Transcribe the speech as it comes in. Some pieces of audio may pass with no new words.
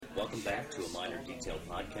welcome back to a Minor Detail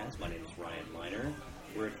podcast. My name is Ryan Miner.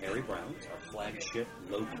 We're at Harry Brown's, our flagship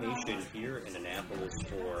location here in Annapolis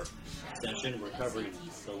for session. We're covering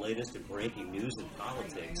the latest and breaking news in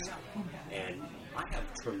politics, and I have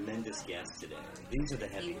tremendous guests today. These are the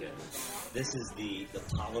heavy hitters. This is the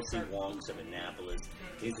policy wonks of Annapolis.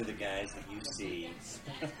 These are the guys that you see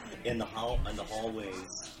in the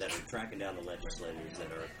hallways that are tracking down the legislators, that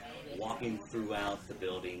are walking throughout the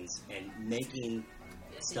buildings and making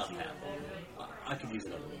stuff happen. I could use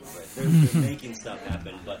another one, but they're making stuff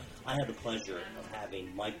happen. But I have the pleasure of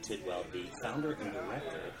having Mike Tidwell, the founder and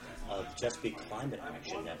director of Chesapeake Climate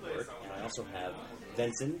Action Network, and I also have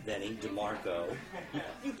Vincent, Vinny DeMarco.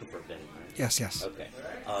 You prefer Vinny, right? Yes. Okay.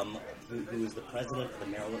 Who is the president of the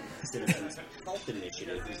Maryland Citizens Health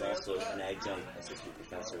Initiative. He's also an adjunct assistant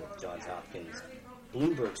professor at Johns Hopkins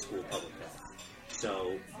Bloomberg School of Public Health.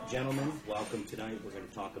 So, gentlemen, welcome tonight. We're going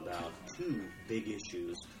to talk about two big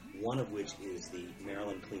issues, one of which is the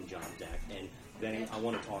Maryland Clean Jobs Act. And then I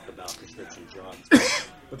want to talk about prescription drugs.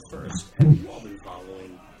 But first, have you all been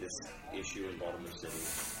following this issue in Baltimore City?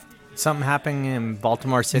 Something happening in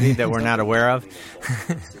Baltimore City that we're not aware of?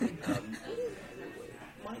 Mike,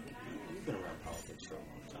 you've been around politics for a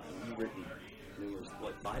long time. You've written numerous,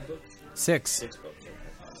 5 books? 6. 6 books.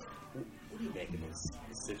 What do you make of this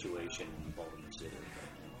situation in Baltimore City?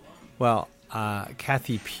 Well,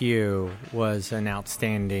 Kathy Pugh was an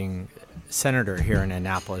outstanding senator here in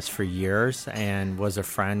Annapolis for years and was a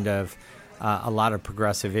friend of a lot of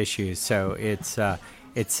progressive issues. So it's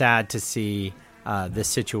sad to see this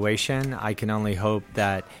situation. I can only hope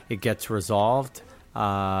that it gets resolved.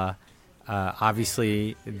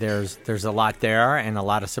 Obviously, there's a lot there and a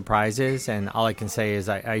lot of surprises, and all I can say is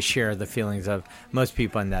I share the feelings of most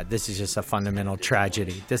people in that this is just a fundamental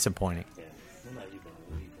tragedy, disappointing.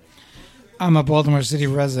 I'm a Baltimore City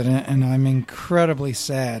resident, and I'm incredibly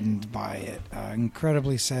saddened by it.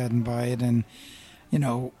 And, you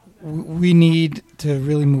know, we need to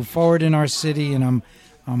really move forward in our city, and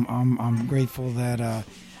I'm grateful that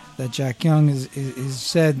Jack Young is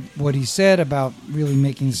said what he said about really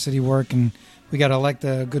making the city work, and we got to elect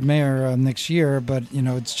a good mayor next year. But you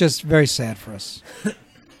know, it's just very sad for us. It's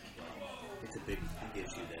a big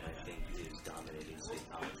issue that I think is dominating state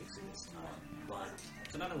politics in this time. But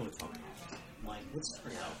tonight I want to talk about Mike. Let's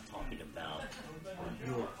start out talking about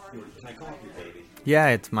your. Can I call it your baby? Yeah,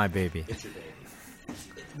 it's my baby. It's your baby.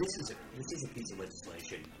 This is a piece of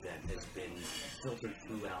legislation that has been filtered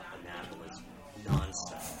throughout Annapolis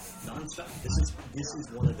nonstop. This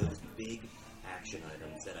is one of those big action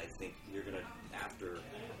items that I think you're going to, after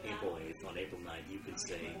April 8th, on April 9th, you can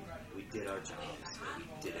say, we did our jobs and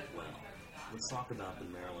we did it well. Let's talk about the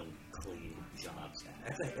Maryland Clean Jobs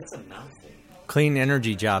Act. That's a mouthful. Clean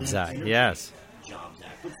Energy Jobs Act, yes. Jobs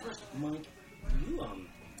Act. But first, Mike, you,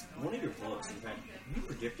 one of your books, in fact, you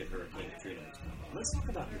predicted Hurricane Katrina was coming. Let's talk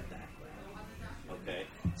about your background, okay?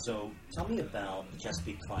 So tell me about the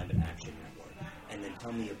Chesapeake Climate Action Network, and then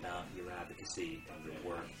tell me about your advocacy and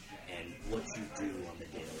your work and what you do on the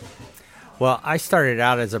daily. Well, I started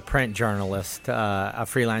out as a print journalist, a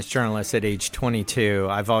freelance journalist at age 22.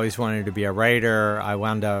 I've always wanted to be a writer. I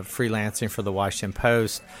wound up freelancing for the Washington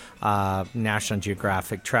Post, National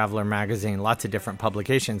Geographic, Traveler magazine, lots of different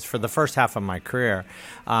publications for the first half of my career.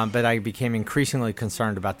 But I became increasingly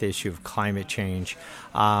concerned about the issue of climate change.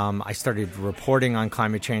 I started reporting on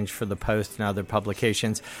climate change for the Post and other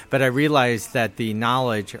publications, but I realized that the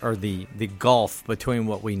knowledge or the gulf between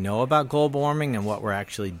what we know about global warming and what we're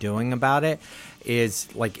actually doing about it is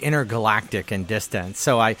like intergalactic in distance.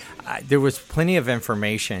 So there was plenty of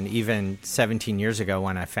information even 17 years ago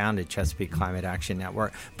when I founded Chesapeake Climate Action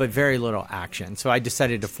Network, but very little action. So I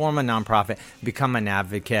decided to form a nonprofit, become an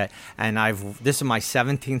advocate, and this is my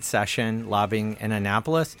 17th session lobbying in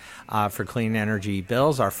Annapolis for clean energy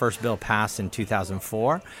bills. Our first bill passed in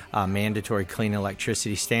 2004, mandatory clean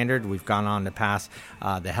electricity standard. We've gone on to pass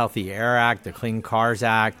the Healthy Air Act, the Clean Cars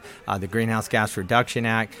Act, the Greenhouse Gas Reduction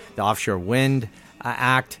Act, the Offshore Wind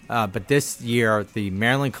Act, but this year the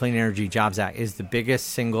Maryland Clean Energy Jobs Act is the biggest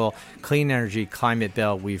single clean energy climate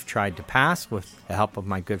bill we've tried to pass with the help of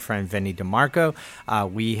my good friend Vinny DeMarco.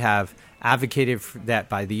 We have advocated that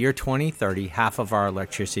by the year 2030, half of our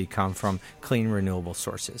electricity come from clean renewable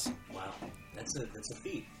sources. Wow, that's a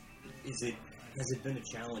feat. Has it been a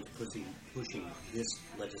challenge pushing this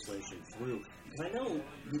legislation through? Because I know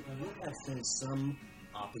we have seen some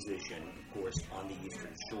opposition, of course, on the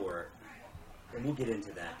Eastern Shore. And we'll get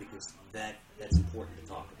into that because that's important to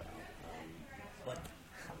talk about.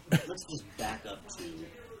 But let's just back up to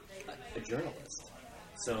a journalist.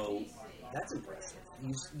 So that's impressive.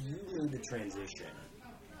 You made the transition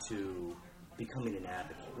to becoming an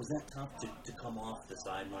advocate? Was that tough to come off the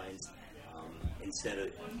sidelines instead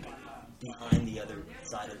of behind the other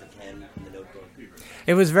side of the pen in the notebook?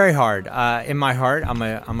 It was very hard. In my heart, I'm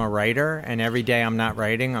a writer, and every day I'm not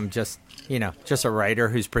writing. I'm just a writer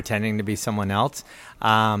who's pretending to be someone else.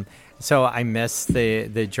 So I miss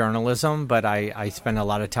the journalism, but I spend a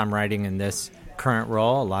lot of time writing in this current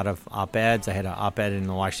role, a lot of op-eds. I had an op-ed in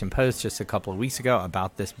the Washington Post just a couple of weeks ago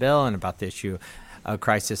about this bill and about the issue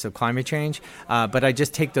crisis of climate change. But I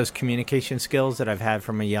just take those communication skills that I've had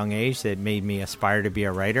from a young age that made me aspire to be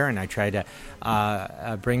a writer, and I try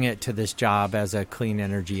to bring it to this job as a clean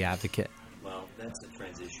energy advocate. Well, that's a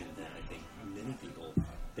transition that I think many people,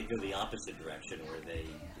 they go the opposite direction, where they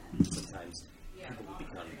sometimes people who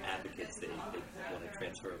become advocates, they want to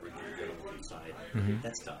transfer over to the journalism side. Mm-hmm.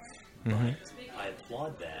 That's tough. Mm-hmm. But I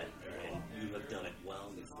applaud that, and you have done it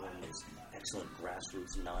well. You've formed this excellent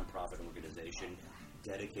grassroots nonprofit organization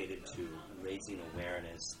dedicated to raising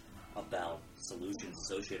awareness about solutions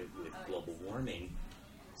associated with global warming.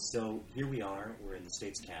 So here we are, we're in the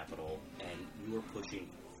state's capital, and you are pushing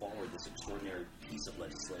forward this extraordinary piece of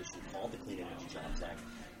legislation called the Clean Energy Jobs Act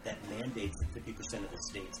that mandates that 50% of the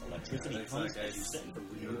state's electricity comes, as you said, from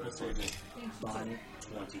renewable sources by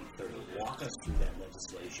 2030. Walk us through that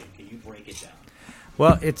legislation. Can you break it down?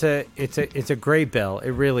 Well, it's a great bill. It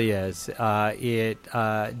really is. It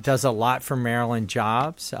does a lot for Maryland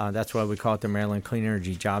jobs. That's why we call it the Maryland Clean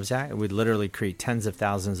Energy Jobs Act. It would literally create tens of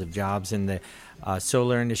thousands of jobs in the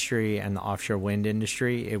solar industry and the offshore wind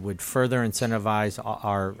industry. It would further incentivize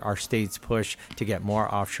our state's push to get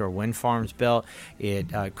more offshore wind farms built. It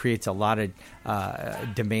creates a lot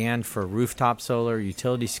of demand for rooftop solar,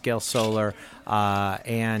 utility scale solar,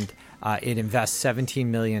 and it invests $17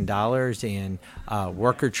 million in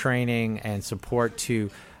worker training and support to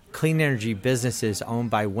clean energy businesses owned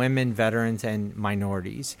by women, veterans, and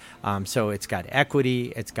minorities. So it's got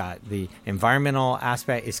equity, it's got the environmental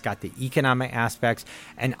aspect, it's got the economic aspects,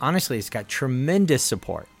 and honestly, it's got tremendous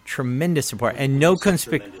support, and no tremendous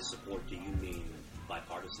support. Do you mean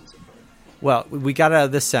bipartisan support? Well, we got out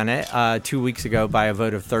of the Senate 2 weeks ago by a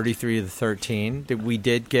vote of 33 to 13. We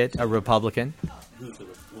did get a Republican.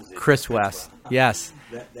 Chris West, yes.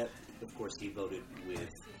 That, of course, he voted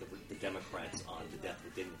with the Democrats on the death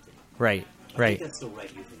with dignity. Right. I think that's the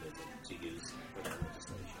right euphemism to use for that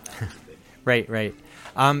legislation. Right.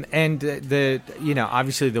 And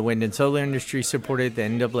obviously the wind and solar industry supported the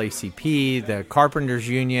NAACP, the Carpenters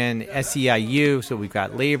Union, SEIU. So we've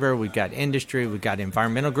got labor, we've got industry, we've got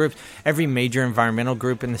environmental groups. Every major environmental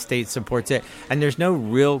group in the state supports it. And there's no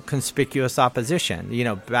real conspicuous opposition.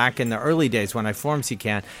 Back in the early days when I formed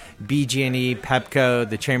CCAN, BG&E, PEPCO,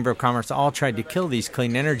 the Chamber of Commerce all tried to kill these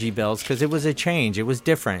clean energy bills because it was a change. It was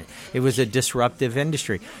different. It was a disruptive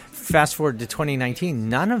industry. Fast forward to 2019,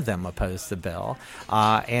 none of them opposed the bill.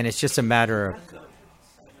 And it's just a matter of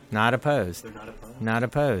not opposed. They're not opposed? Not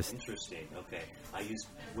opposed. Interesting. Okay.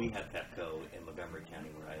 We have PEPCO in Montgomery County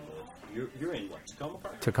where I live. You're in what? Tacoma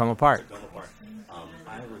Park? Tacoma Park.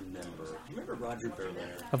 I remember. Do you remember Roger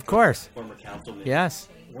Berliner? Of course. Former councilman. Yes.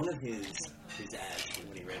 One of his ads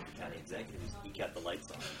when he ran for county executive, he kept the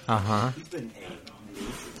lights on. Uh-huh. He's been a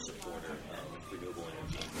major supporter of renewable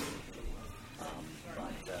energy.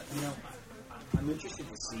 I'm interested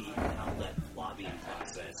to see how that lobbying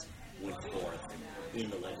process went forth in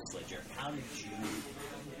the legislature. How did you,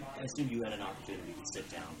 I assume you had an opportunity to sit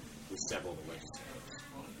down with several of the legislators.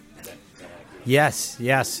 Is that accurate?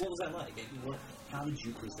 Yes. What was that like? How did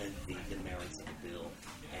you present the merits of the bill,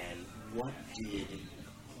 and what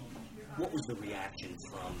was the reaction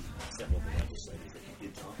from several of the legislators that you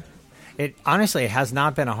did talk to? It honestly has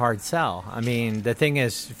not been a hard sell. I mean, the thing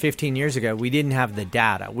is, 15 years ago, we didn't have the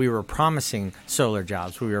data. We were promising solar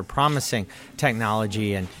jobs. We were promising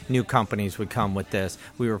technology and new companies would come with this.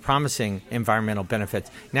 We were promising environmental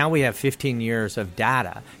benefits. Now we have 15 years of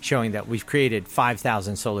data showing that we've created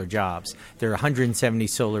 5,000 solar jobs. There are 170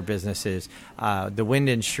 solar businesses. The wind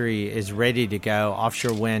industry is ready to go.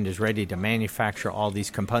 Offshore wind is ready to manufacture all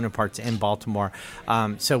these component parts in Baltimore.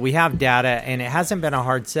 So we have data, and it hasn't been a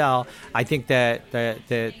hard sell. I think that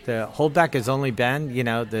the holdback has only been,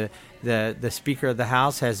 the Speaker of the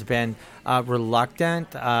House has been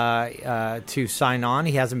reluctant to sign on.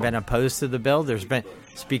 He hasn't been opposed to the bill. There's been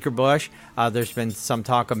Speaker Bush. There's been some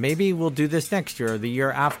talk of maybe we'll do this next year or the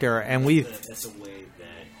year after, and we. That's a way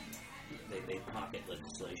that they pocket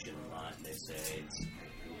legislation a lot. They say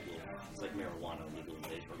it's like marijuana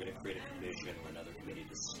legalization. We're going to create a commission or another committee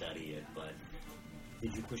to study it, but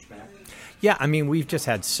Did you push back? Yeah, I mean, we've just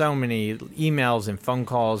had so many emails and phone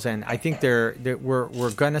calls, and I think we're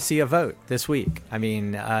going to see a vote this week. I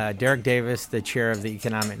mean, Derek Davis, the chair of the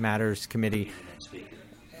Economic Matters Committee,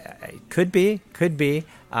 could be,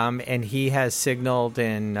 and he has signaled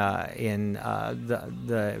in the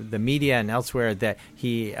media and elsewhere that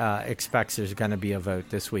he expects there's going to be a vote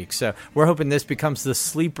this week. So we're hoping this becomes the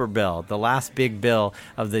sleeper bill, the last big bill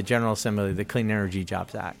of the General Assembly, the Clean Energy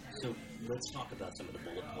Jobs Act. So let's talk about some of the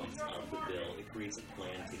bullet points of the bill. It creates a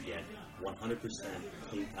plan to get 100%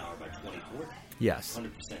 clean power by 2040. Yes.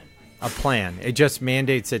 100%. A plan. It just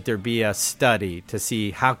mandates that there be a study to see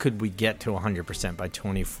how could we get to 100% by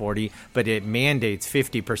 2040, but it mandates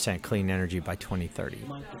 50% clean energy by 2030.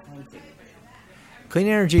 Clean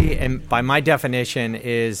energy, and by my definition,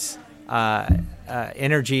 is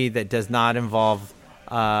energy that does not involve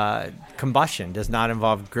combustion, does not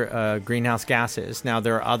involve greenhouse gases. Now,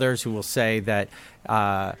 there are others who will say that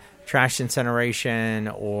trash incineration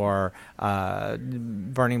or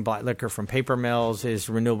burning black liquor from paper mills is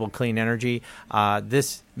renewable clean energy.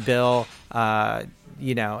 This bill,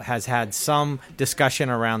 has had some discussion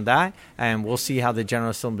around that, and we'll see how the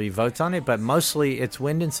General Assembly votes on it. But mostly, it's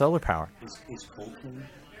wind and solar power. Is coal clean?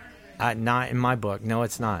 Not in my book. No,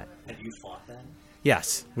 it's not. Have you fought that?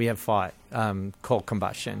 Yes, we have fought coal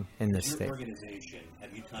combustion in this state. Your organization,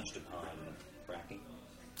 have you touched upon fracking?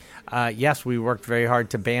 Yes, we worked very hard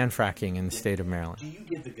to ban fracking in the state of Maryland. Do you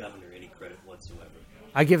give the governor any credit whatsoever?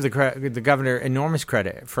 I give the governor enormous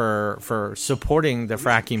credit for supporting the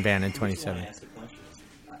fracking ban in 2017.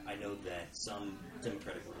 I know that some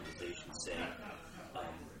Democratic organizations say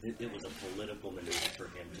it was a political maneuver for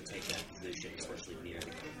him to take that position, especially near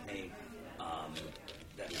the campaign.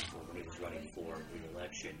 That is when he was running for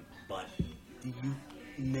re-election. But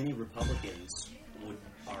many Republicans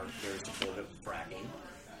are very supportive of fracking.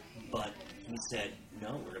 But he said,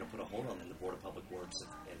 no, we're going to put a hold on it in the Board of Public Works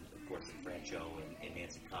and of course, in Francho and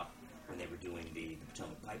Nancy Kopp when they were doing the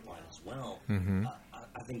Potomac Pipeline as well. Mm-hmm.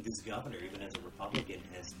 I think this governor, even as a Republican,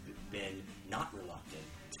 has been not reluctant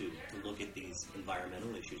to look at these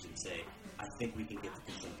environmental issues and say, I think we can get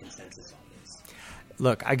some consensus on this.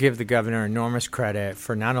 Look, I give the governor enormous credit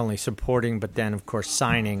for not only supporting, but then, of course,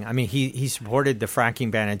 signing. I mean, he supported the fracking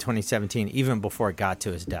ban in 2017 even before it got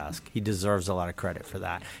to his desk. He deserves a lot of credit for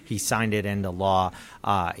that. He signed it into law.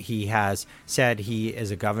 He has said he, as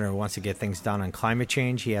a governor, wants to get things done on climate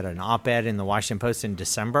change. He had an op-ed in the Washington Post in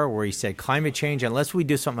December where he said climate change, unless we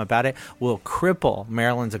do something about it, will cripple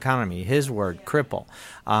Maryland's economy. His word, cripple.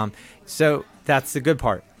 So that's the good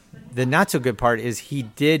part. The not so good part is he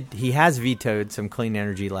has vetoed some clean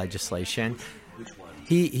energy legislation. Which one?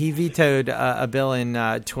 He vetoed a bill in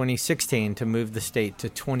 2016 to move the state to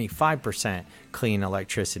 25% clean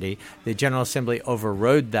electricity. The General Assembly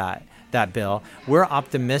overrode that bill. We're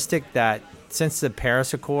optimistic that since the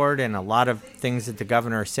Paris Accord and a lot of things that the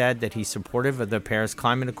governor said that he's supportive of the Paris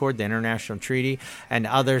Climate Accord, the international treaty, and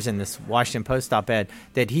others in this Washington Post op-ed,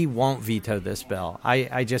 that he won't veto this bill.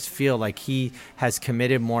 I just feel like he has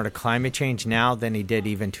committed more to climate change now than he did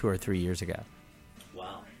even 2 or 3 years ago.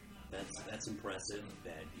 Wow. That's impressive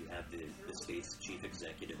that you have the state's chief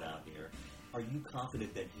executive out here. Are you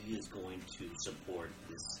confident that he is going to support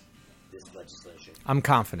this legislation? I'm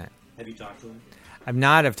confident. Have you talked to him? I've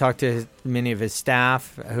not. I've talked to many of his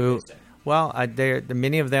staff who, well,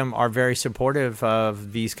 many of them are very supportive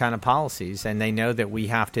of these kind of policies, and they know that we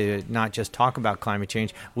have to not just talk about climate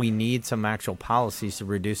change. We need some actual policies to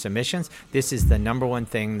reduce emissions. This is the number one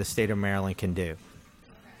thing the state of Maryland can do.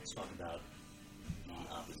 Let's talk about the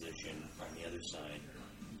opposition on the other side.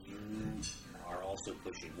 You are also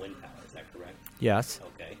pushing wind power, is that correct? Yes.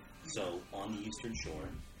 Okay. So on the Eastern Shore,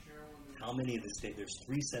 how many of the state? There's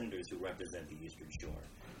 3 senators who represent the Eastern Shore.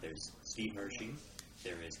 There's Steve Hershey,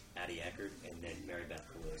 there is Addie Eckert, and then Mary Beth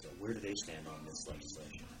Pelosi. Where do they stand on this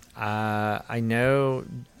legislation? I know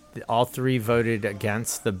all 3 voted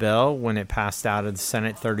against the bill when it passed out of the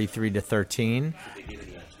Senate 33-13. Did they give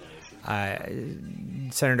any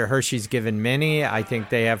explanation? Senator Hershey's given many. I think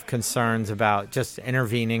they have concerns about just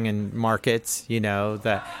intervening in markets,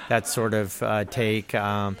 that sort of take,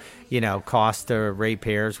 cost to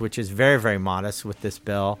ratepayers, which is very, very modest with this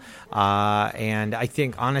bill. And I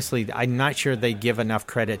think, honestly, I'm not sure they give enough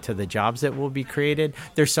credit to the jobs that will be created.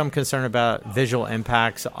 There's some concern about visual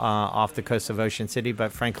impacts off the coast of Ocean City,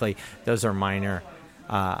 but frankly, those are minor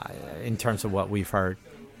in terms of what we've heard.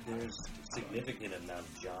 There's a significant amount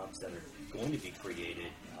of jobs that are going to be created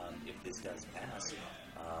if this does pass.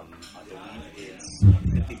 I believe it's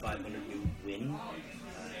 5,500 new wind.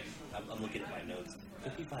 I'm looking at my notes.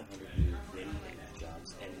 5,500 new wind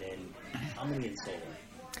jobs, and then how many in solar?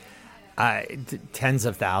 Tens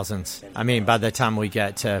of thousands. I mean, by the time we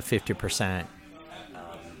get to 50%.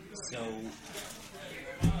 So,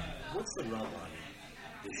 what's the rub on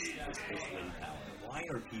this wind power? Why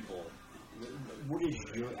are people? What is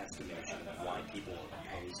your estimation of why people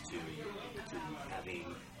are opposed to having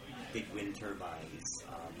big wind turbines,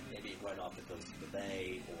 maybe right off the coast of the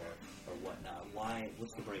bay or whatnot? Why?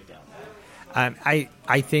 What's the breakdown?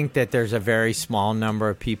 I think that there's a very small number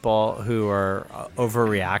of people who are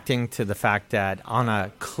overreacting to the fact that on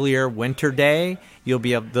a clear winter day,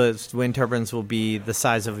 those wind turbines will be the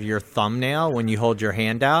size of your thumbnail when you hold your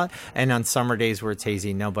hand out, and on summer days where it's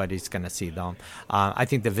hazy, nobody's going to see them. I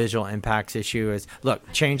think the visual impacts issue is,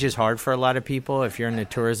 look, change is hard for a lot of people. If you're in the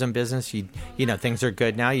tourism business, you know things are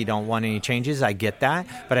good now. You don't want any changes. I get that,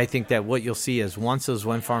 but I think that what you'll see is once those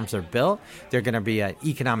wind farms are built, they're going to be an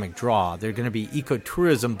economic draw. They're going to be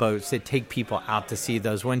ecotourism boats that take people out to see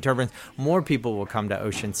those wind turbines. More people will come to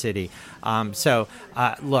Ocean City.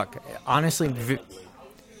 Look, honestly,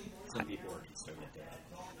 some people are concerned with that.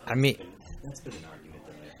 I mean, that's been an argument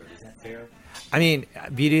that I've heard. Is that fair? I mean,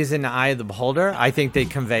 beauty is in the eye of the beholder. I think they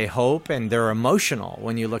convey hope, and they're emotional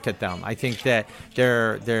when you look at them. I think that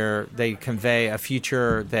they convey a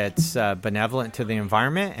future that's benevolent to the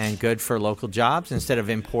environment and good for local jobs. Instead of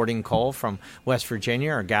importing coal from West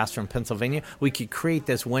Virginia or gas from Pennsylvania, we could create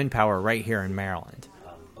this wind power right here in Maryland.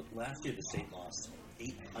 Last year, the state lost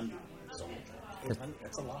 800 solar jobs.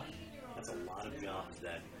 That's a lot. That's a lot of jobs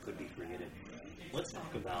that could be created. Let's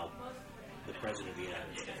talk about the President of the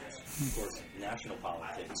United States. Of course, national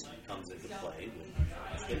politics comes into play with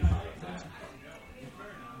state politics.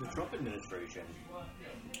 The Trump administration,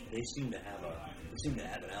 they seem to have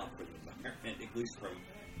it out for the environment, at least from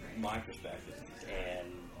my perspective.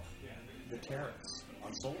 And the tariffs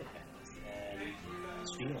on solar panels and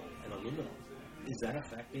steel and aluminum, is that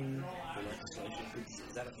affecting the legislation?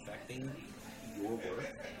 Is that affecting your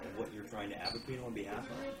work and what you're trying to advocate on behalf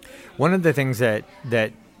of? One of the things that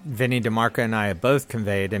Vinny DeMarco and I have both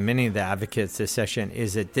conveyed, and many of the advocates this session,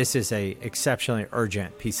 is that this is a exceptionally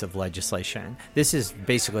urgent piece of legislation. This is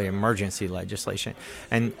basically emergency legislation,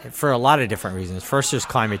 and for a lot of different reasons. First, there's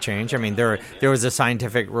climate change. I mean, there was a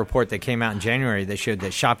scientific report that came out in January that showed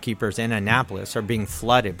that shopkeepers in Annapolis are being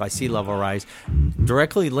flooded by sea level rise,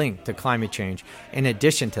 directly linked to climate change. In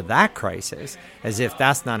addition to that crisis, as if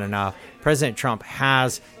that's not enough, President Trump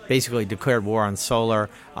has basically declared war on solar.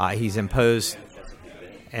 He's imposed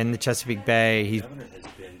in the Chesapeake Bay. The governor has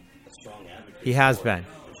been a strong advocate. He has been.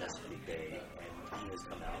 The Chesapeake Bay, and he has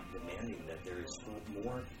come out demanding that there is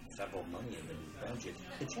more federal money in the new budget.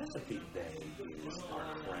 The Chesapeake Bay is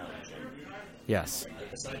our crown jewel. Yes.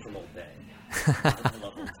 Aside from Old Bay, I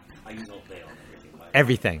love Old. I use Old Bay on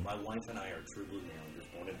everything. My wife and I are true blue Marylanders,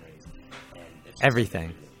 born and raised, and it's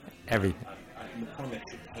everything. McCormick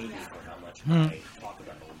should pay me for how much I talk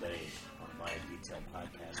about Old Bay on my detailed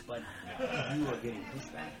podcast, but you are getting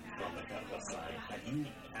pushback from the federal side. Have you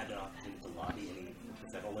had an opportunity to lobby any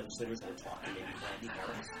federal legislators or talk to maybe Andy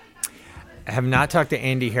Harris? I have not talked to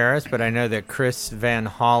Andy Harris, but I know that Chris Van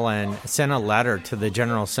Hollen sent a letter to the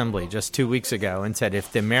General Assembly just 2 weeks ago and said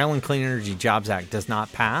if the Maryland Clean Energy Jobs Act does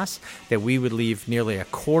not pass, that we would leave nearly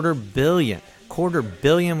 $250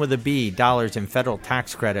 million with a B dollars in federal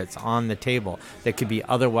tax credits on the table that could be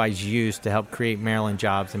otherwise used to help create Maryland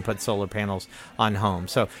jobs and put solar panels on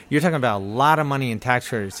homes. So you're talking about a lot of money in tax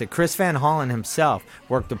credits that Chris Van Hollen himself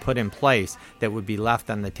worked to put in place that would be left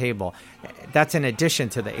on the table. That's in addition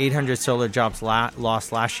to the 800 solar jobs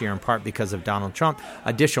lost last year in part because of Donald Trump.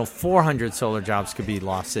 Additional 400 solar jobs could be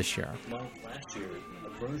lost this year. Well, last year, a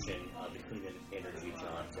version of the Clean Energy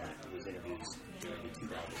Jobs Act was introduced during the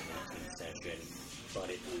 2019 session, but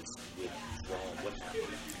it was withdrawn. What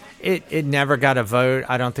happened? It never got a vote.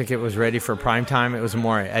 I don't think it was ready for prime time. It was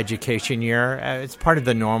more an education year. It's part of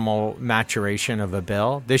the normal maturation of a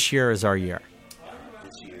bill. This year is our year.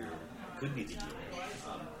 This year could be the year.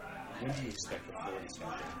 When do you expect the floor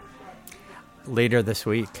discussion? Later this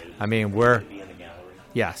week. I mean, Be in the gallery?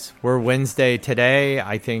 Yes, we're Wednesday today.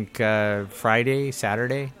 I think Friday,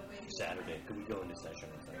 Saturday. Saturday. Could we go into session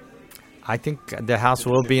on Saturday? I think the House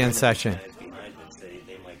will be in session. Behind us,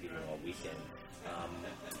 they might be there all weekend.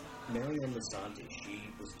 Marianne Lasante,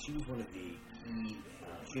 she was one of the key.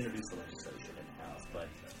 She introduced the legislation in the House, but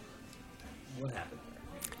what happened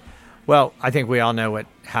there? Well, I think we all know what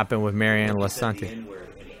happened with Marianne Lasante. In the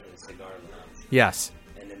cigar lounge. Yes.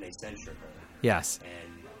 And then they censured her. Yes.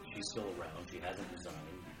 And she's still around. She hasn't resigned.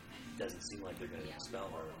 Doesn't seem like they're going to expel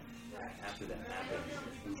her. After that happened,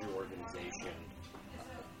 was your organization,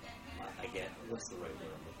 I get, what's the right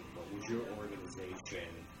word I'm looking for? Was your organization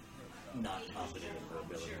not confident in her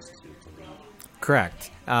abilities to lead?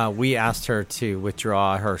 Correct. we asked her to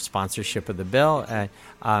withdraw her sponsorship of the bill.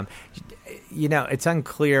 It's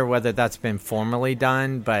unclear whether that's been formally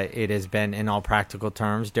done, but it has been in all practical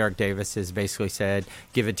terms. Derek Davis has basically said,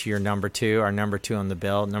 give it to your number two. Our number two on the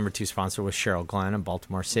bill, number two sponsor was Cheryl Glenn in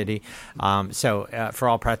Baltimore City. So for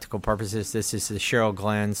all practical purposes, this is the Cheryl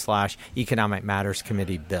Glenn / Economic Matters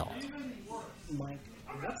Committee bill. Mike,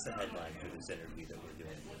 what's the headline for this interview that we're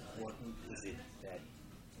doing? What is it that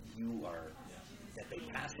that they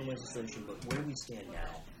passed the legislation, but where we stand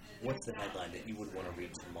now, what's the headline that you would want to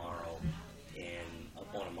read tomorrow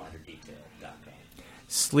on AmodernDetail.com?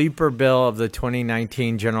 Sleeper bill of the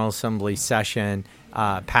 2019 General Assembly session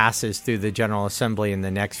passes through the General Assembly in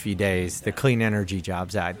the next few days, the Clean Energy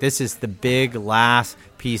Jobs Act. This is the big last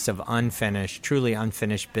piece of truly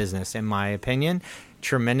unfinished business, in my opinion.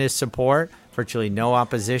 Tremendous support, virtually no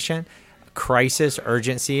opposition, crisis,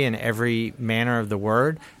 urgency in every manner of the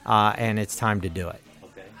word, and it's time to do it.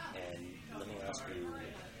 Okay, and let me ask you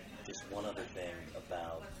just one other thing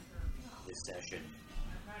about this session.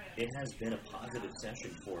 It has been a positive session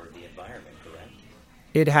for the environment, correct?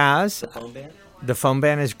 It has. The phone ban? The phone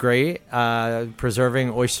ban is great. Preserving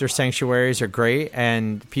oyster sanctuaries are great,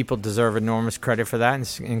 and people deserve enormous credit for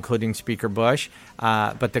that, including Speaker Bush.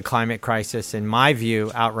 But the climate crisis, in my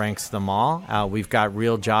view, outranks them all. We've got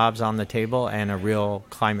real jobs on the table and a real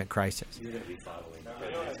climate crisis. You're going to be following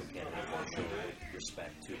presidential candidates, I'm sure, with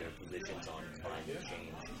respect to their positions on climate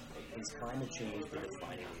change. Is climate change the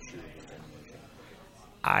defining issue of the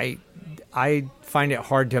generation? I find it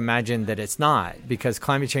hard to imagine that it's not, because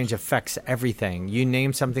climate change affects everything. You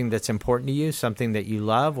name something that's important to you, something that you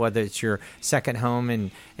love, whether it's your second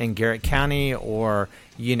home in Garrett County or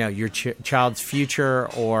your child's future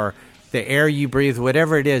or the air you breathe,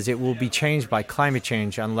 whatever it is, it will be changed by climate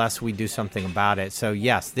change unless we do something about it. So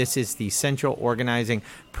yes, this is the central organizing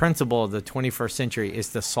principle of the 21st century, is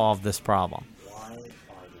to solve this problem. Why are there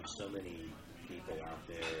so many people out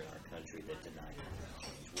there in our country that deny climate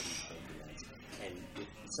change? What do you think of that? And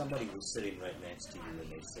if somebody was sitting right next to you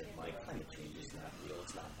and they said, Mike, climate change is not real,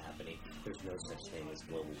 it's not happening, there's no such thing as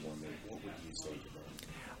global warming, what would you say to them?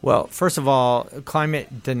 Well, first of all,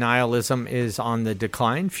 climate denialism is on the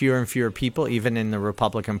decline. Fewer and fewer people, even in the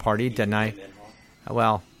Republican Party, deny.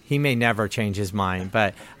 Well, he may never change his mind,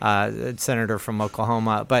 but senator from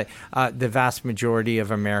Oklahoma. But the vast majority of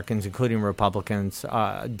Americans, including Republicans,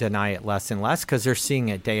 deny it less and less because they're seeing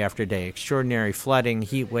it day after day. Extraordinary flooding,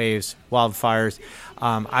 heat waves, wildfires.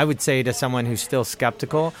 I would say to someone who's still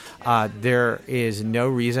skeptical, there is no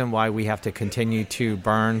reason why we have to continue to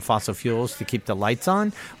burn fossil fuels to keep the lights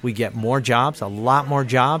on. We get more jobs, a lot more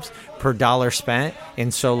jobs per dollar spent in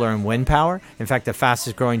solar and wind power. In fact, the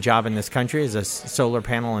fastest growing job in this country is a solar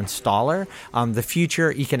panel installer. The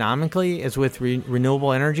future economically is with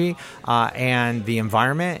renewable energy, and the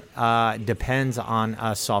environment depends on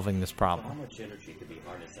us solving this problem. How much energy could be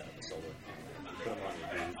harnessed out of a solar panel? You put them on your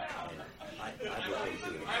roof, and I've looked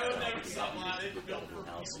into it.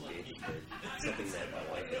 House in Gaithersburg, something that my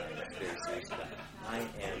wife and I are very serious about.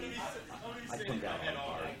 I come down on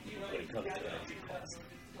hard when it comes to energy costs.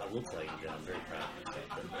 I will tell you that I'm very proud of myself.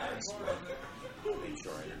 But last month, we made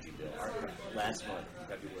sure our energy bill, last month,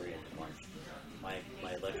 February into March, my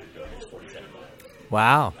electric bill was $47.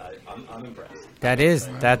 Wow. I'm impressed.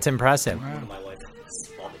 That's impressive. Wow. My wife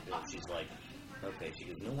saw the bill. She's like, okay. She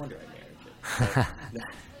goes, no wonder I married you.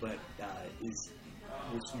 But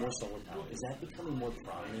with more solar panels, is that becoming more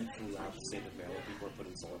prominent throughout the state of Maryland? People are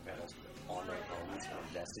putting solar panels on their homes and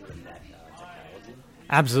investing in that technology?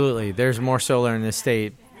 Absolutely. There's more solar in the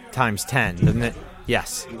state times 10, doesn't it?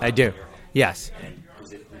 Yes, I do. Yes. And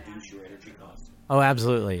does it reduce your energy costs? Oh,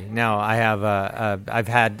 absolutely. No, I have.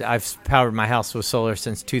 I've powered my house with solar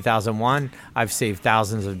since 2001. I've saved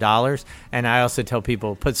thousands of dollars, and I also tell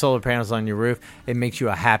people, put solar panels on your roof. It makes you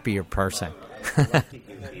a happier person. I love to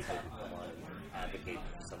hear people who come on and advocate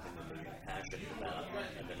for something that they're passionate about,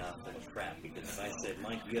 and they're not full of crap. Because if I said,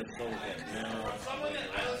 Mike, you have solar panels,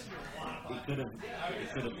 no, it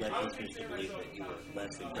could have led listeners to believe that you were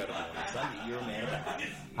less than credible on Sunday. You're a man about it.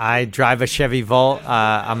 I drive a Chevy Volt.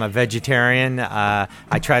 I'm a vegetarian. I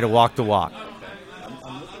try to walk the walk.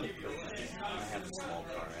 I'm looking at purchasing. I have a small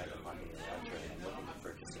car. I have a Honda Elantra, and I'm looking at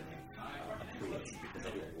purchasing a Prius because I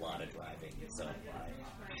do a lot of driving. So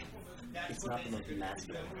it's not the most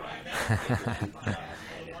masculine drive,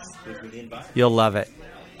 and it's good for the environment. You'll love it.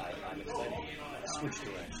 I'm excited to switch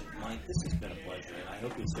directions. Mike, this has been a pleasure, and I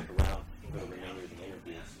hope you'll stick around for the remainder of the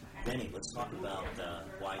interview. Vinny, let's talk about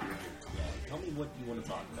why you're here today. Tell me what you want to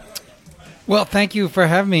talk about. Well, thank you for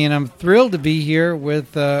having me, and I'm thrilled to be here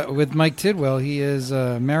with Mike Tidwell. He is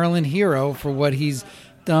a Maryland hero for what he's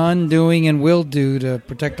done, doing, and will do to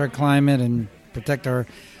protect our climate and protect our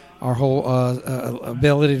whole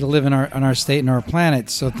ability to live in our state and our planet.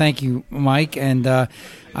 So thank you, Mike. And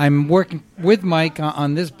I'm working with Mike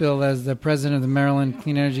on this bill as the president of the Maryland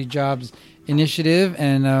Clean Energy Jobs Initiative,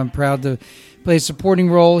 and I'm proud to play a supporting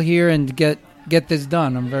role here and get this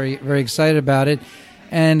done. I'm very, very excited about it.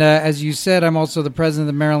 And as you said, I'm also the president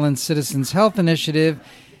of the Maryland Citizens Health Initiative,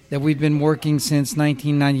 that we've been working since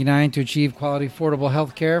 1999 to achieve quality, affordable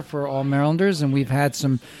health care for all Marylanders. And we've had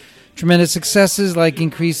some tremendous successes, like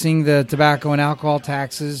increasing the tobacco and alcohol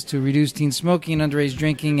taxes to reduce teen smoking and underage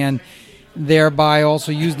drinking, and thereby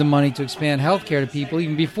also use the money to expand health care to people.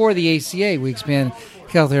 Even before the ACA, we expanded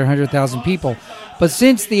health care to 100,000 people. But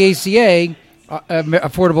since the ACA,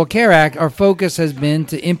 Affordable Care Act, our focus has been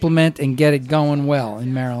to implement and get it going well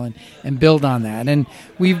in Maryland and build on that. And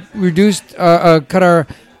we've reduced, cut our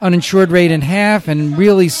uninsured rate in half, and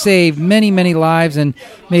really saved many, many lives and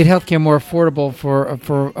made healthcare more affordable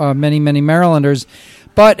for many, many Marylanders.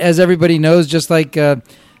 But as everybody knows, just like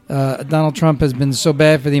Donald Trump has been so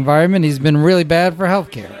bad for the environment, he's been really bad for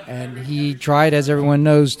healthcare. And he tried, as everyone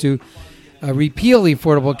knows, to repeal the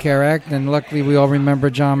Affordable Care Act. And luckily, we all remember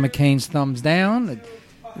John McCain's thumbs down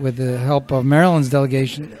with the help of Maryland's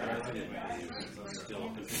delegation.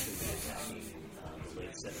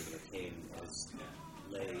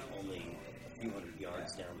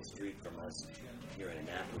 Down the street from us here in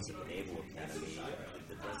Annapolis at the Naval Academy,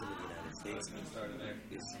 the President of the United States is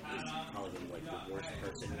calling him like the worst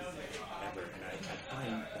person ever. And I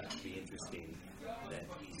find that to be interesting, that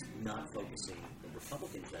he's not focusing, the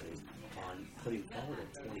Republicans that is, on putting forward a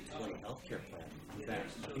 2020 health care plan. In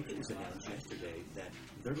fact, I think it was announced yesterday that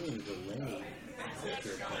they're going to delay the health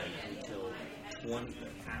care plan until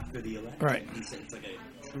after the election. Right. He said it's like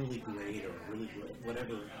a truly great or really great,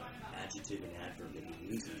 whatever adjective and adverb that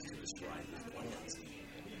he uses to describe his plans.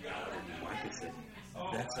 However he markets it,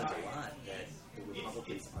 that says a lot that the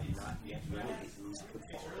Republicans are not yet ready to put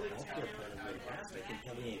forward a health care plan and really pass it. I think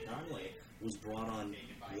Kellyanne Conway was brought on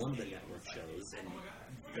one of the network shows, and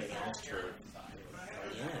they asked her,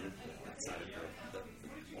 Kellyanne, outside of the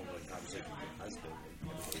ongoing conversation with her husband,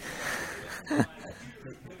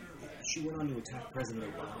 she went on to attack President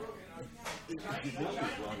Obama. If you're going to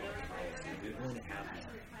run a policy, if you're going to have,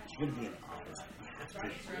 if you're going to be in office, you have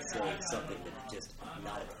to say something that's just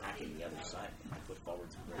not attacking the other side and put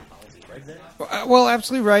forward some great policies, right, Zach? Well,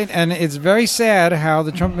 absolutely right. And it's very sad how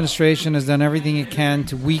the Trump administration has done everything it can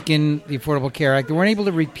to weaken the Affordable Care Act. They weren't able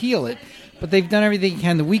to repeal it, but they've done everything they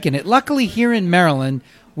can to weaken it. Luckily, here in Maryland,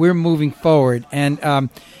 we're moving forward. And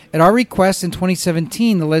at our request in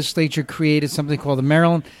 2017, the legislature created something called the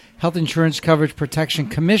Maryland Health Insurance Coverage Protection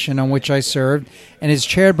Commission, on which I served, and is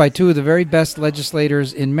chaired by two of the very best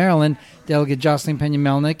legislators in Maryland, Delegate Jocelyn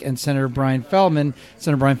Pena-Melnick and Senator Brian Feldman.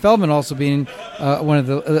 Senator Brian Feldman also being one of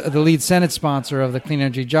the lead Senate sponsor of the Clean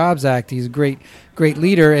Energy Jobs Act. He's a great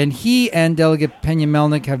leader, and he and Delegate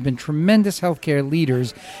Pena-Melnick have been tremendous healthcare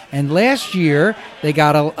leaders. And last year, they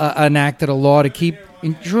got enacted a law to keep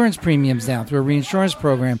insurance premiums down through a reinsurance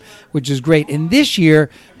program, which is great. And this year,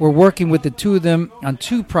 we're working with the two of them on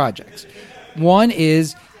two projects. One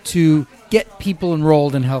is to get people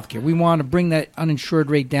enrolled in healthcare. We want to bring that uninsured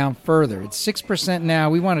rate down further. It's 6% now.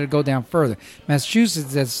 We want it to go down further.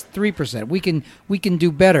 Massachusetts is 3%. We can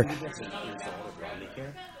do better.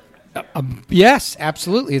 Yes,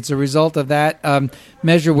 absolutely. It's a result of that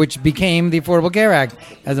measure, which became the Affordable Care Act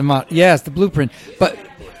as a yes, the blueprint. But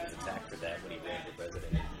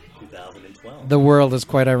the world is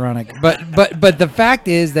quite ironic. But the fact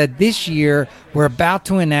is that this year we're about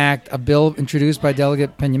to enact a bill introduced by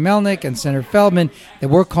Delegate Pena-Melnick and Senator Feldman that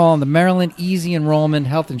we're calling the Maryland Easy Enrollment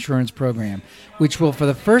Health Insurance Program, which will, for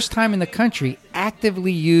the first time in the country,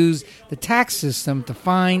 actively use the tax system to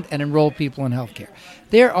find and enroll people in health care.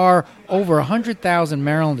 There are over 100,000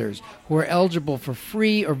 Marylanders who are eligible for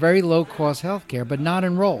free or very low-cost health care but not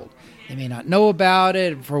enrolled. They may not know about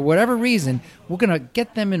it. For whatever reason, we're going to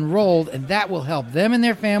get them enrolled, and that will help them and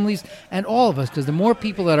their families and all of us, because the more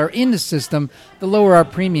people that are in the system, the lower our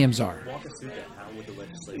premiums are. Walk us through that. How would the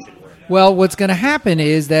legislation work? Well, what's going to happen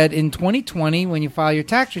is that in 2020, when you file your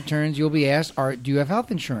tax returns, you'll be asked, do you have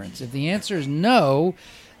health insurance? If the answer is no,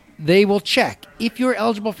 they will check. If you're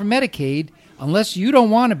eligible for Medicaid, unless you don't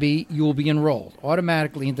want to be, you will be enrolled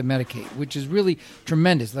automatically into Medicaid, which is really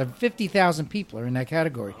tremendous. Like 50,000 people are in that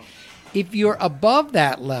category. If you're above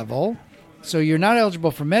that level, so you're not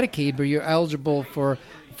eligible for Medicaid, but you're eligible for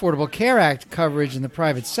Affordable Care Act coverage in the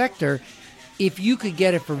private sector, if you could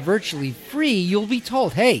get it for virtually free, you'll be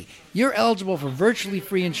told, hey, you're eligible for virtually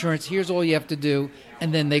free insurance. Here's all you have to do.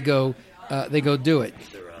 And then they go do it. Is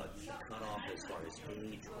there a cutoff as far as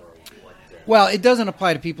age Well, it doesn't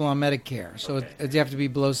apply to people on Medicare, so you have to be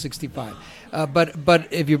below 65. But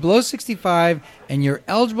if you're below 65 and you're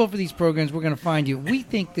eligible for these programs, we're going to find you. We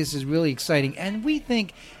think this is really exciting, and we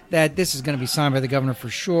think that this is going to be signed by the governor for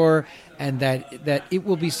sure, and that it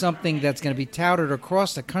will be something that's going to be touted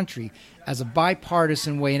across the country as a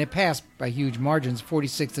bipartisan way, and it passed by huge margins,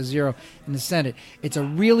 46-0 in the Senate. It's a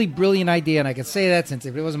really brilliant idea, and I can say that since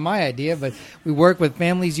it wasn't my idea, but we worked with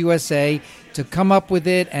Families USA to come up with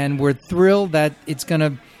it, and we're thrilled that it's going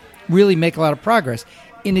to really make a lot of progress.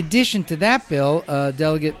 In addition to that bill,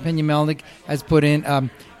 Delegate Pena-Melnick has put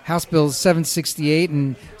in House Bill 768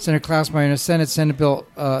 and Senator Klausmeyer in the Senate Bill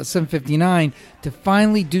 759 to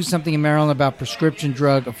finally do something in Maryland about prescription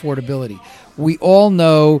drug affordability. We all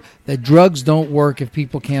know that drugs don't work if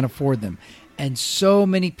people can't afford them. And so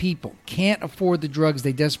many people can't afford the drugs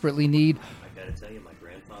they desperately need. I got to tell you, my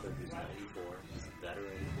grandfather, who's 94, he's a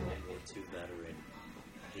veteran, World War II veteran,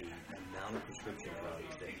 the amount of prescription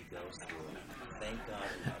drugs that he goes through, thank God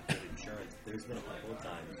we have good insurance. There's been a couple of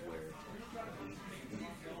times where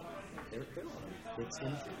they're on a big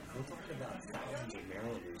swing. We're talking about thousands of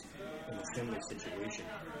Marylanders in a similar situation.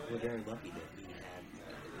 We're very lucky that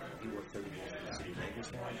he worked 30 years in the city of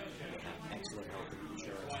Hagerstown. They have excellent health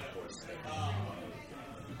insurance, of course.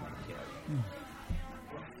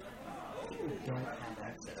 People don't have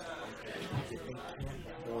access to health if they can't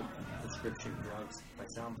afford prescription drugs. If I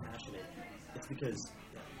sound passionate, it's because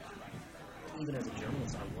even as a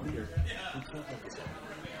journalist, I wonder, we can't let this happen.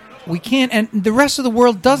 We can't, and the rest of the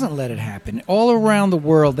world doesn't let it happen. All around the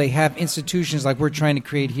world, they have institutions like we're trying to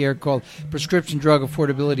create here called Prescription Drug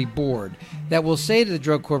Affordability Board that will say to the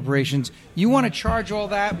drug corporations, you want to charge all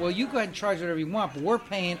that? Well, you go ahead and charge whatever you want, but we're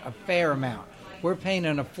paying a fair amount. We're paying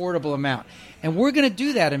an affordable amount. And we're going to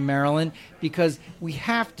do that in Maryland because we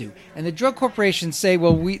have to. And the drug corporations say,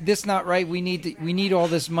 well, this is not right. We need all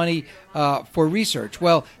this money for research.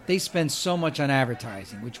 Well, they spend so much on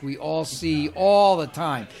advertising, which we all see all the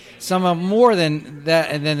time. Some of more than that,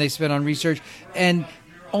 and then they spend on research. And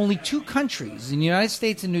only 2 countries, in the United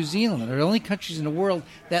States and New Zealand, are the only countries in the world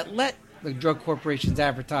that let the drug corporations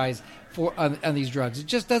advertise on these drugs. It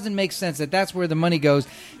just doesn't make sense that that's where the money goes.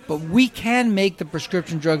 But we can make the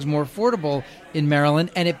prescription drugs more affordable in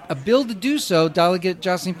Maryland, and a bill to do so, Delegate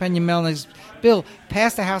Jocelyn Pena-Melnick's bill,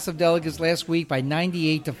 passed the House of Delegates last week by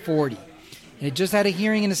 98-40. And it just had a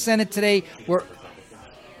hearing in the Senate today. Where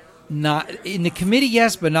not in the committee,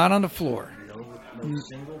 yes, but not on the floor. No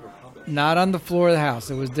single Republican. Not on the floor of the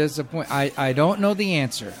House. It was disappointing. I don't know the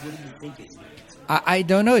answer. What do you think is I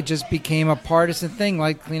don't know. It just became a partisan thing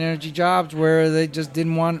like clean energy jobs where they just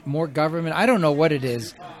didn't want more government. I don't know what it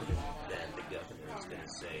is.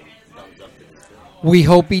 We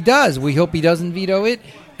hope he does. We hope he doesn't veto it.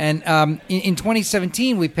 And in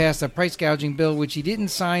 2017, we passed a price gouging bill, which he didn't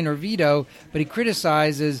sign or veto, but he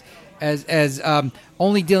criticizes as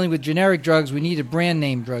only dealing with generic drugs. We needed brand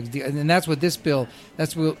name drugs, and that's what this bill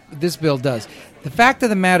does. The fact of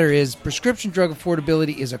the matter is, prescription drug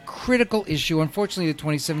affordability is a critical issue. Unfortunately, the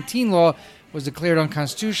 2017 law was declared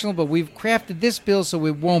unconstitutional, but we've crafted this bill so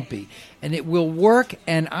it won't be, and it will work.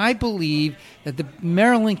 And I believe that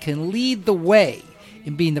Maryland can lead the way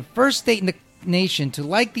in being the first state in the nation to,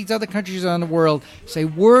 like these other countries around the world, say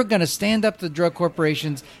we're going to stand up to the drug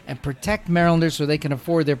corporations and protect Marylanders so they can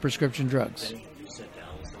afford their prescription drugs.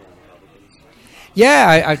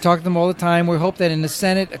 Yeah, I talk to them all the time. We hope that in the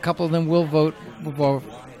Senate, a couple of them will vote. what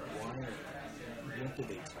do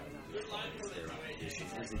they tell you? Is there an issue?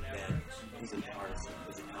 Is it that? Is it partisan?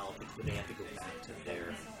 Is it politics? Do they have to go back to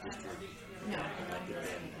their district and elected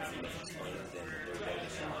them and explain to them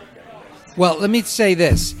that they're voting for? Well, let me say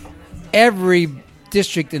this. Every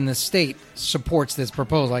district in the state supports this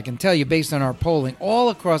proposal. I can tell you, based on our polling all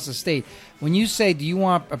across the state, when you say, do you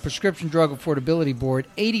want a prescription drug affordability board,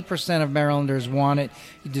 80% of Marylanders want it.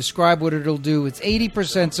 You describe what it'll do. It's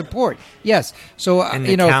 80% support. Yes. So, and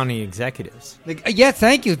the county executives. Yeah,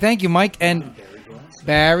 thank you, Mike. And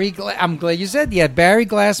I'm glad you said that. Barry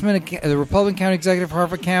Glassman, the Republican county executive of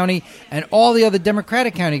Harford County, and all the other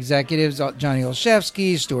Democratic county executives, Johnny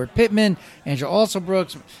Olszewski, Stuart Pittman, Angela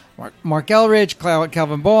Alsobrooks, Mark Elridge,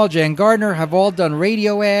 Calvin Ball, Jan Gardner have all done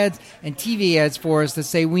radio ads and TV ads for us to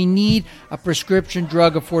say we need a prescription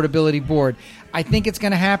drug affordability board. I think it's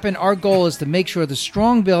going to happen. Our goal is to make sure the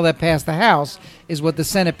strong bill that passed the House is what the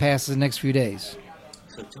Senate passes in the next few days.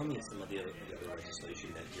 So tell me some of the other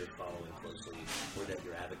legislation that you're following closely or that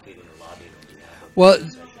you're advocating or lobbying on behalf of. Well,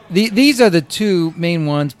 these are the two main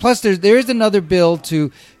ones. Plus, there is another bill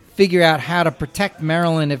to figure out how to protect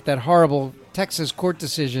Maryland if that horrible Texas court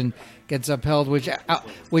decision gets upheld, which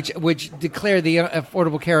declared the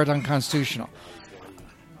Affordable Care Act unconstitutional.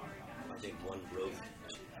 I think one rogue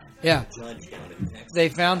judge down in Texas. They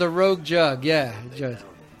found a rogue judge.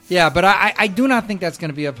 Yeah, but I do not think that's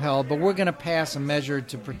going to be upheld. But we're going to pass a measure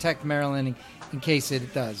to protect Maryland in case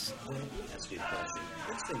it does. Let me ask you a question.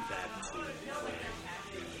 Let's think back to when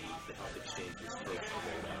the health exchange was first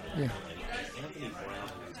rolled out. Yeah. And Anthony Brown,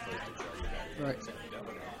 who was first in charge of that, Right.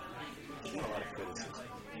 There's a lot of criticism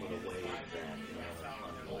for the way that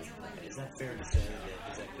Maryland unrolled. Is that fair to say?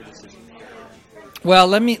 Is that criticism fair? Well,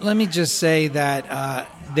 let me just say that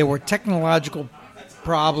there were technological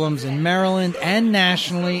problems in Maryland and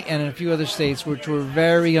nationally and in a few other states which were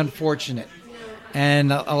very unfortunate.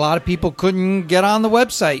 And a lot of people couldn't get on the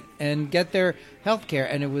website and get their health care,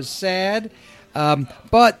 and it was sad.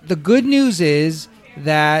 But the good news is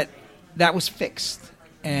that was fixed.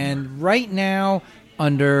 And right now,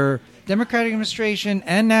 under Democratic administration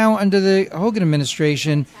and now under the Hogan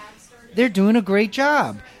administration, they're doing a great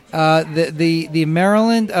job. The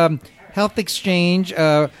Maryland Health Exchange,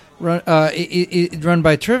 run by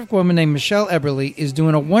a terrific woman named Michelle Eberly, is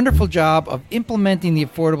doing a wonderful job of implementing the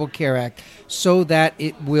Affordable Care Act so that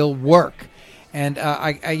it will work. And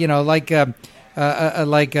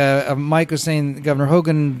Mike was saying, Governor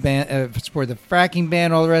Hogan supported the fracking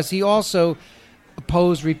ban, all the rest. He also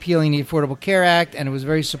opposed repealing the Affordable Care Act, and it was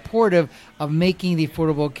very supportive of making the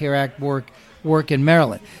Affordable Care Act work in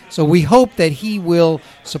Maryland. So we hope that he will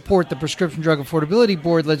support the Prescription Drug Affordability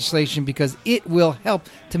Board legislation because it will help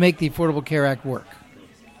to make the Affordable Care Act work.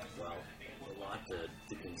 Well, a lot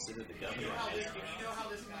to consider. The governor has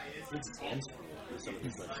his hands full with some of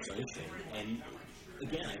this legislation. And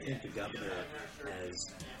again, I think the governor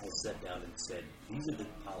has sat down and said, these are the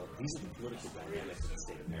political dynamics of the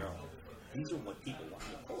state of Maryland. These are what people want.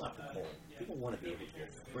 Pull out the poll. People want to be able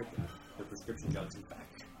to afford their prescription drugs. In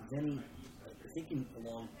fact, Vinny, thinking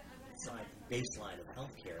alongside the baseline of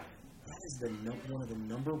healthcare, that is one of the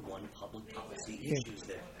number one public policy issues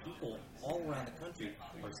that people all around the country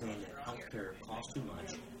are saying that healthcare costs too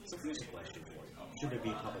much. So here's a question for you: should there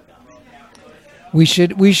be a public option?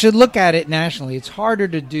 We should look at it nationally. It's harder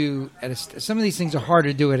to do some of these things are harder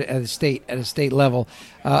to do at a state level,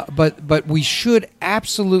 but we should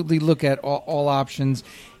absolutely look at all options.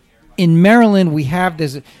 In Maryland, we have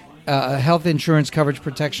this Health Insurance Coverage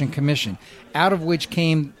Protection Commission, out of which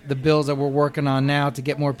came the bills that we're working on now to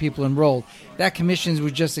get more people enrolled. That commission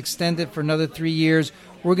was just extended for another 3 years.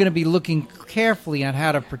 We're going to be looking carefully on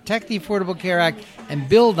how to protect the Affordable Care Act and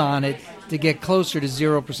build on it to get closer to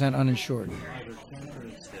 0% uninsured.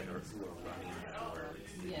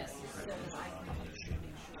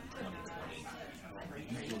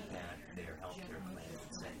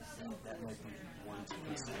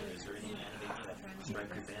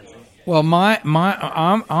 Well,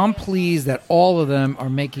 I'm pleased that all of them are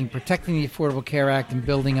making protecting the Affordable Care Act and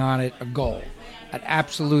building on it a goal, an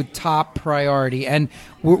absolute top priority. And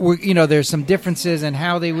there's some differences in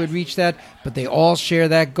how they would reach that, but they all share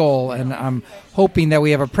that goal. And I'm hoping that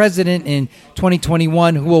we have a president in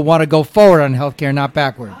 2021 who will want to go forward on health care, not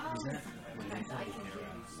backward.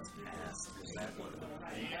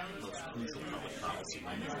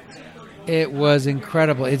 It was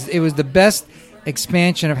incredible. It was the best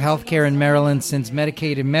expansion of health care in Maryland since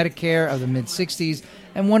Medicaid and Medicare of the mid-'60s,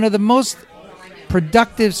 and one of the most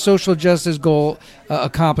productive social justice goal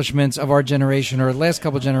accomplishments of our generation, or the last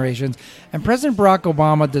couple generations. And President Barack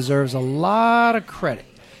Obama deserves a lot of credit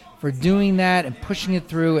for doing that and pushing it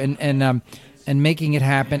through and making it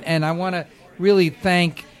happen. And I want to really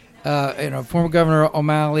thank former Governor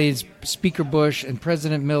O'Malley, Speaker Bush, and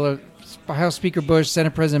President Miller, House Speaker Bush,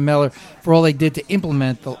 Senate President Miller, for all they did to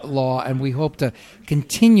implement the law, and we hope to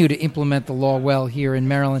continue to implement the law well here in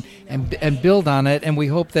Maryland and build on it, and we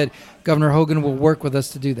hope that Governor Hogan will work with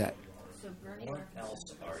us to do that. What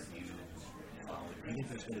else are you following? Do you think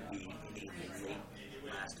there's going to be any late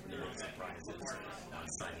last-minute surprises on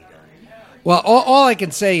signing day? Well, all I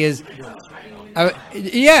can say is,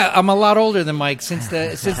 I'm a lot older than Mike since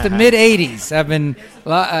the mid '80s. I've been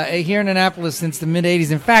here in Annapolis since the mid '80s.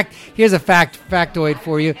 In fact, here's a factoid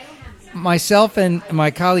for you: myself and my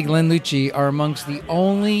colleague Len Lucci are amongst the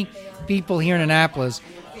only people here in Annapolis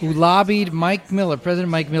who lobbied President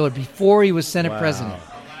Mike Miller, before he was Senate President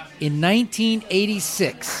in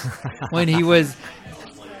 1986, when he was.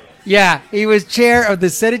 Yeah, he was chair of the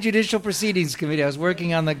Senate Judicial Proceedings Committee. I was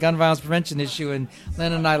working on the gun violence prevention issue, and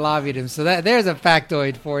Len and I lobbied him. So there's a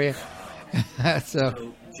factoid for you.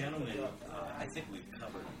 So, gentlemen, I think we've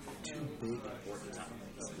covered two big important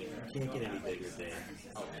topics. You can't get any bigger than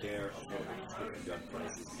health care, affordable prescription drug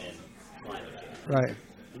prices, and climate change. Right.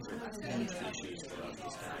 these are huge issues for us to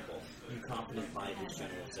tackle. Are you confident by this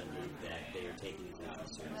General Assembly that they are taking these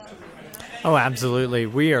issues seriously? Oh, absolutely.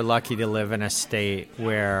 We are lucky to live in a state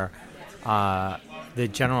where the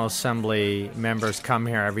General Assembly members come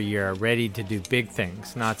here every year ready to do big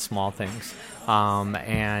things, not small things.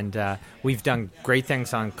 And we've done great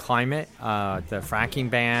things on climate, the fracking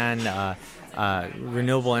ban,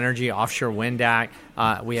 renewable energy, offshore wind act.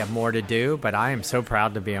 We have more to do, but I am so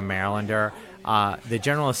proud to be a Marylander. The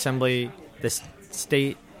General Assembly, the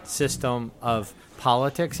state system of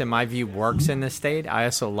politics, in my view, works in the state. I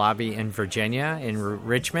also lobby in Virginia, in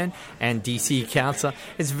Richmond, and D.C. Council.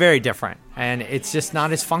 It's very different, and it's just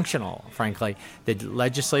not as functional, frankly. The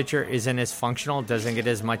legislature isn't as functional, doesn't get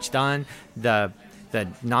as much done. The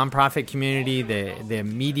nonprofit community, the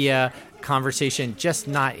media conversation, just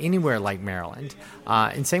not anywhere like Maryland.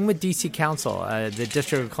 And same with D.C. Council, the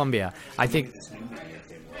District of Columbia. I think...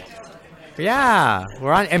 Yeah,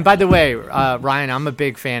 we're on. And by the way, Ryan, I'm a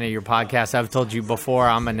big fan of your podcast. I've told you before,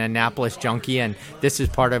 I'm an Annapolis junkie, and this is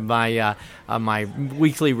part of my my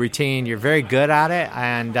weekly routine. You're very good at it,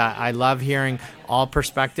 and I love hearing all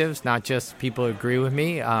perspectives, not just people who agree with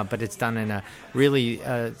me, but it's done in a really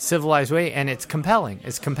civilized way, and it's compelling.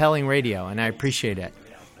 It's compelling radio, and I appreciate it.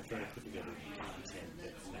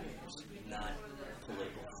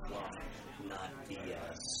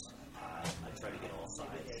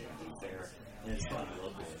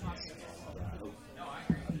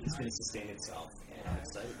 Sustain itself, and I'm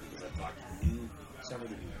excited because I've talked to several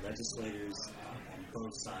of the new legislators on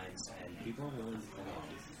both sides, and people are willing to come on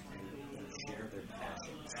and share their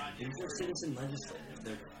passions. These are citizen legislators.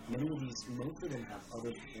 Most of them have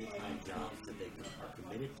other full-time jobs that they are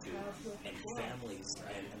committed to, and families,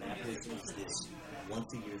 and Annapolis is this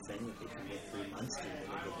once-a-year thing that they commit 3 months to, and then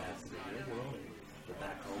they go back to the real world and go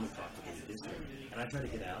back home and talk to their district. And I try to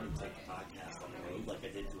get out and take the podcast on the road like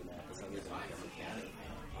I did to Annapolis. I live in Montgomery County.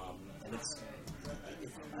 And I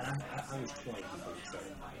was 20 when we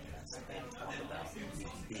started podcasts and talk about these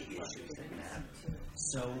big issues that matter.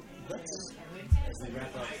 So let's, as we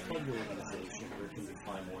wrap up, plug your organization. Where can we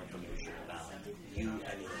find more information about you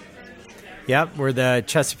and your organization? Yep, we're the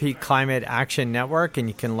Chesapeake Climate Action Network, and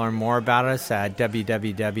you can learn more about us at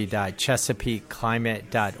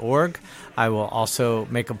www.chesapeakeclimate.org. I will also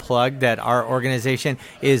make a plug that our organization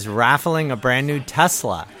is raffling a brand new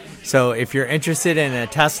Tesla. So if you're interested in a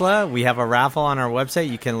Tesla, we have a raffle on our website.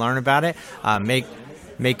 You can learn about it.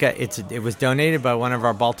 It was donated by one of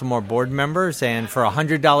our Baltimore board members, and for a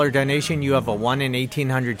 $100 donation, you have a 1 in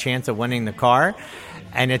 1,800 chance of winning the car.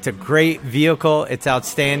 And it's a great vehicle. It's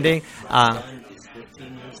outstanding.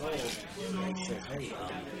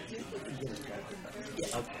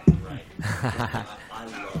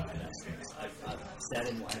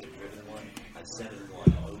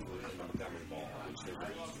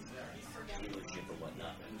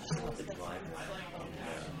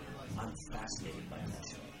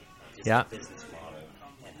 Yeah. Business model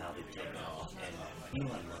and how they've taken off, and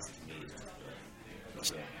Elon Musk to me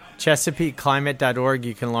is ChesapeakeClimate.org.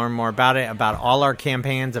 You can learn more about it, about all our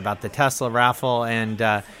campaigns, about the Tesla raffle, and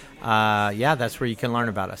that's where you can learn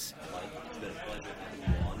about us. It's been a pleasure having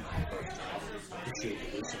you on.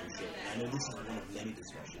 Appreciate the listenership. I know this is one of many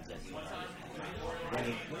discussions that you have.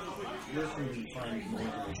 Where can we find more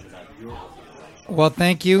information about your organization? Well,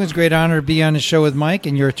 thank you. It's a great honor to be on the show with Mike,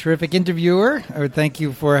 and you're a terrific interviewer. Thank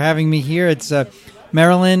you for having me here. It's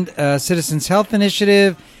Maryland Citizens Health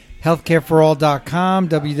Initiative, healthcareforall.com,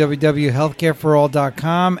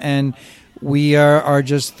 www.healthcareforall.com, and we are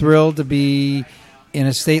just thrilled to be in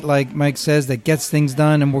a state, like Mike says, that gets things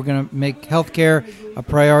done, and we're going to make healthcare a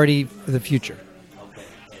priority for the future. Okay,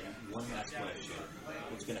 and one last question.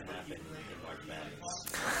 What's going to happen in March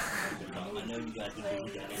Madness? I know you guys are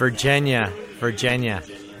doing that.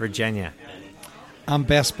 Virginia. I'm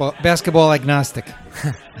basketball agnostic.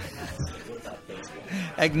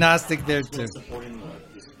 Agnostic there, too.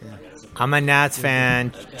 I'm a Nats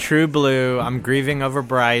fan, true blue. I'm grieving over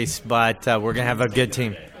Bryce, but we're going to have a good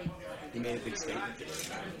team. He made a big statement today.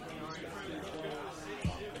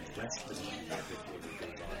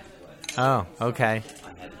 Oh, okay. I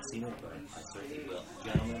haven't seen it, but I certainly will.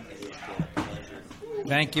 Gentlemen, it has been a pleasure.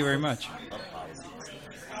 Thank you very much. I love policies.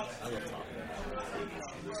 I love talking about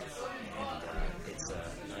issues. And it's a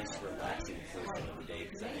nice, relaxing portion of the day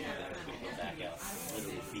because I know that everybody go back out,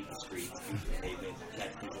 literally beat the streets, beat the pavement,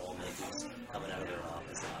 catch these lawmakers coming out of their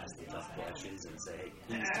office and ask them tough questions and say,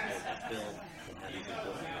 please support this bill and have these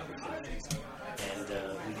important conversations. And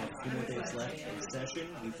we have a few more days left in the session.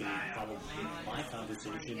 You can probably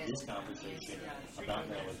this conversation about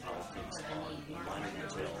Maryland politics on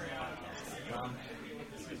minorretailpodcast.com.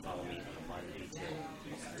 You can follow me on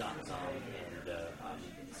moderdetail.com, and I'm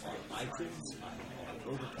on iTunes, I'm on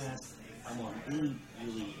Overcast, I'm on any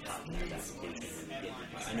really podcast application that you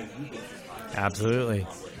get. I know you get this podcast. Absolutely. On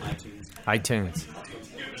iTunes.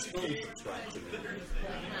 Subscribe to me.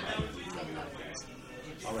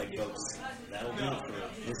 All right, folks, that'll do it for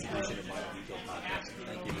this edition of Modern Detail Podcast.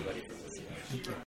 Thank you, everybody, for listening.